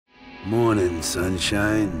Morning,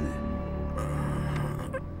 sunshine.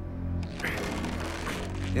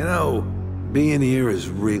 You know, being here has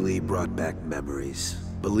really brought back memories.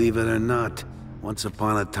 Believe it or not, once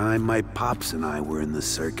upon a time, my pops and I were in the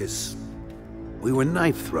circus. We were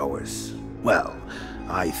knife throwers. Well,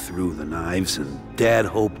 I threw the knives, and Dad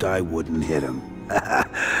hoped I wouldn't hit him.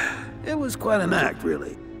 It was quite an act,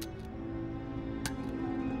 really.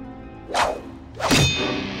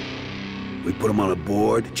 We put him on a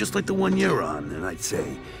board, just like the one you're on, and I'd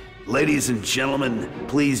say, "Ladies and gentlemen,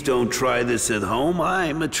 please don't try this at home.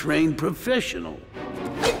 I'm a trained professional."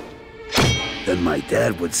 Then my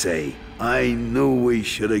dad would say, "I knew we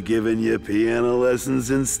should have given you piano lessons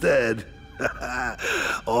instead."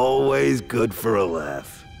 Always good for a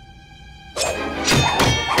laugh.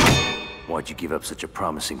 Why'd you give up such a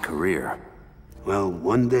promising career? Well,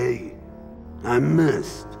 one day, I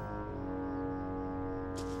missed.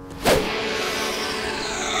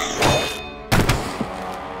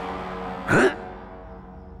 Huh?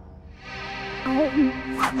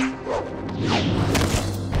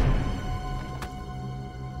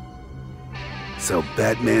 So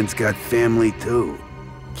Batman's got family too.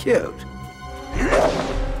 Cute.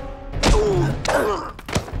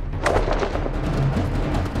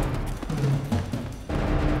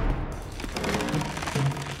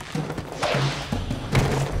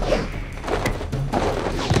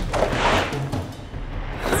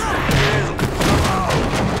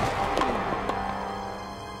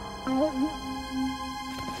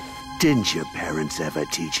 Didn't your parents ever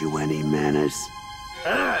teach you any manners?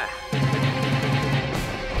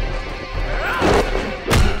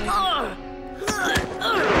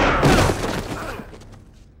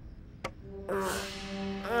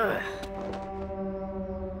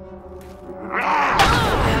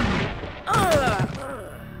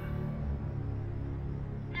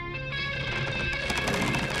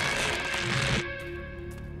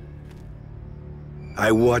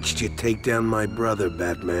 I watched you take down my brother,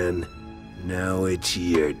 Batman. Now it's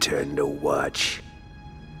your turn to watch.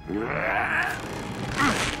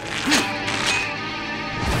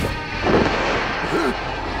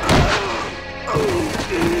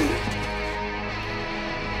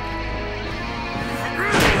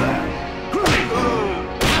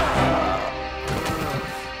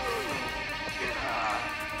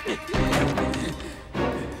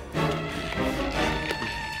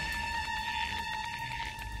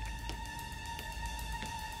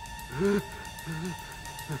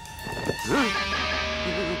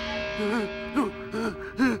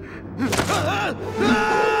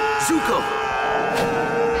 Zuko!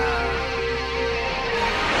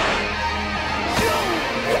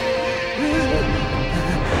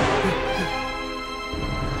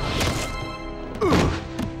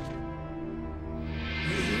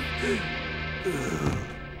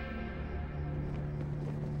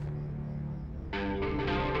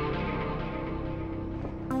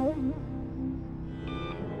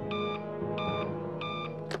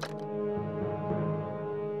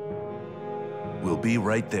 We'll be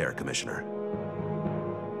right there, Commissioner.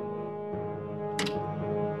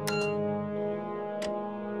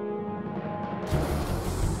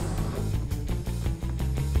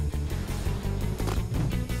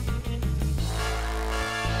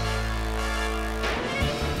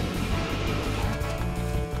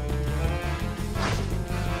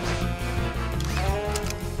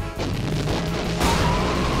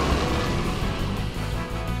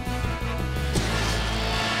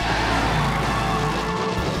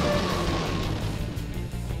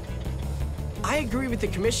 I agree with the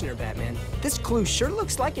Commissioner, Batman. This clue sure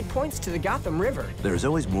looks like it points to the Gotham River. There's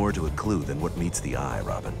always more to a clue than what meets the eye,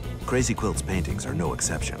 Robin. Crazy Quilt's paintings are no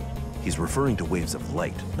exception. He's referring to waves of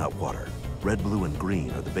light, not water. Red, blue, and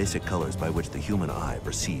green are the basic colors by which the human eye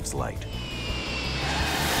receives light.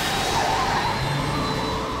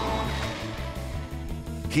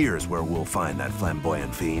 Here's where we'll find that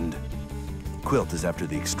flamboyant fiend. Quilt is after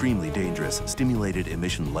the extremely dangerous stimulated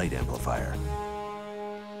emission light amplifier.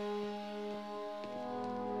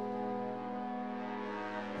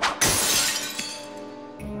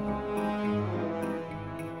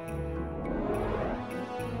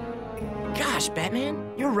 Gosh,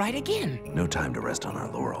 Batman, you're right again. No time to rest on our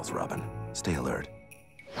laurels, Robin. Stay alert.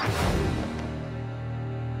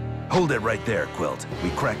 Hold it right there, Quilt.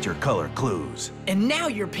 We cracked your color clues. And now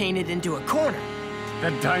you're painted into a corner.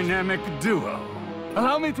 The dynamic duo.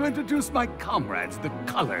 Allow me to introduce my comrades, the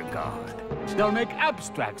Color Guard. They'll make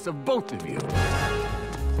abstracts of both of you.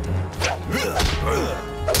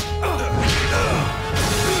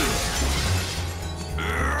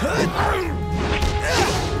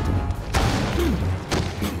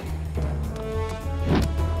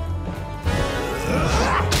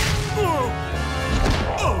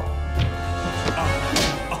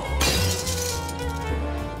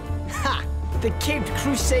 The Caped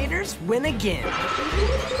Crusaders win again.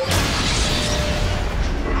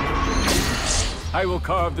 I will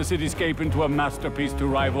carve the cityscape into a masterpiece to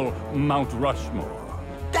rival Mount Rushmore.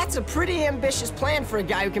 That's a pretty ambitious plan for a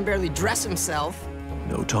guy who can barely dress himself.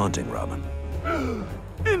 No taunting, Robin.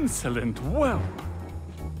 Insolent whelp.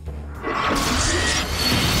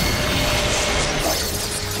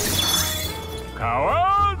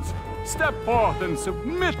 Cowards! Step forth and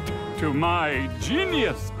submit to my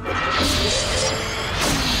genius.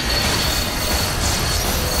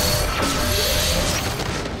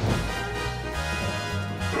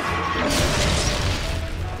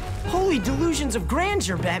 Holy delusions of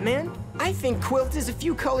grandeur, Batman. I think Quilt is a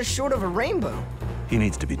few colors short of a rainbow. He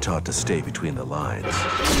needs to be taught to stay between the lines.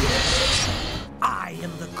 I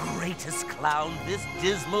am the greatest clown this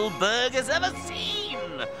dismal burg has ever seen.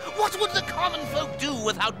 What would the common folk do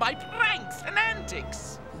without my pranks and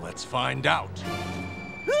antics? Let's find out.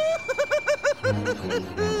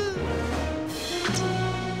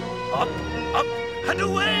 Up, up, and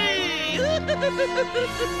away!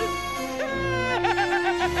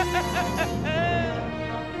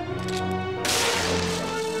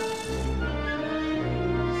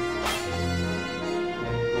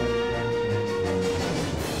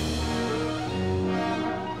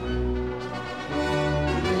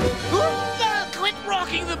 Quit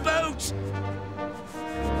rocking the boat!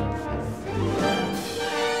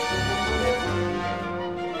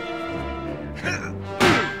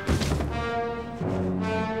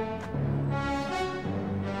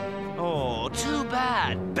 Oh, too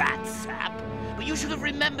bad, Bat Sap. But you should have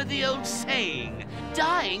remembered the old saying.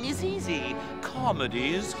 Dying is easy,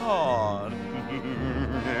 comedy is hard.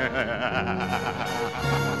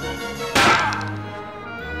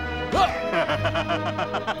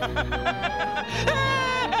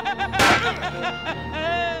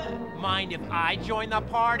 Mind if I join the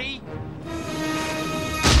party?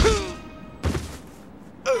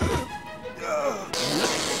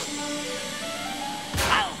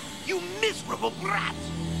 Ow, you miserable brat!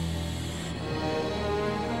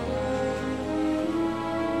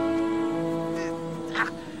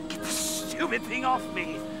 Get the stupid thing off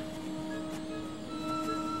me!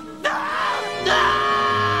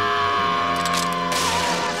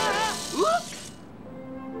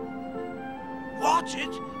 Watch it!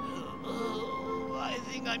 Oh, I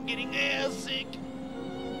think I'm getting airsick.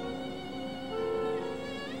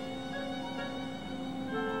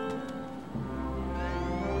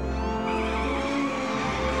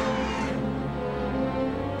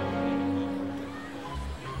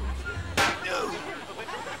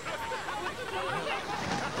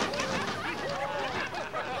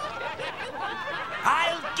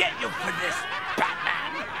 I'll get you for this,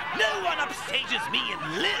 Batman! No one upstages me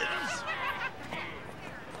and lives!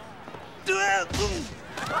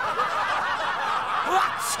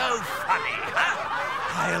 What's so funny, huh?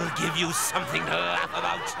 I'll give you something to laugh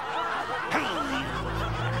about.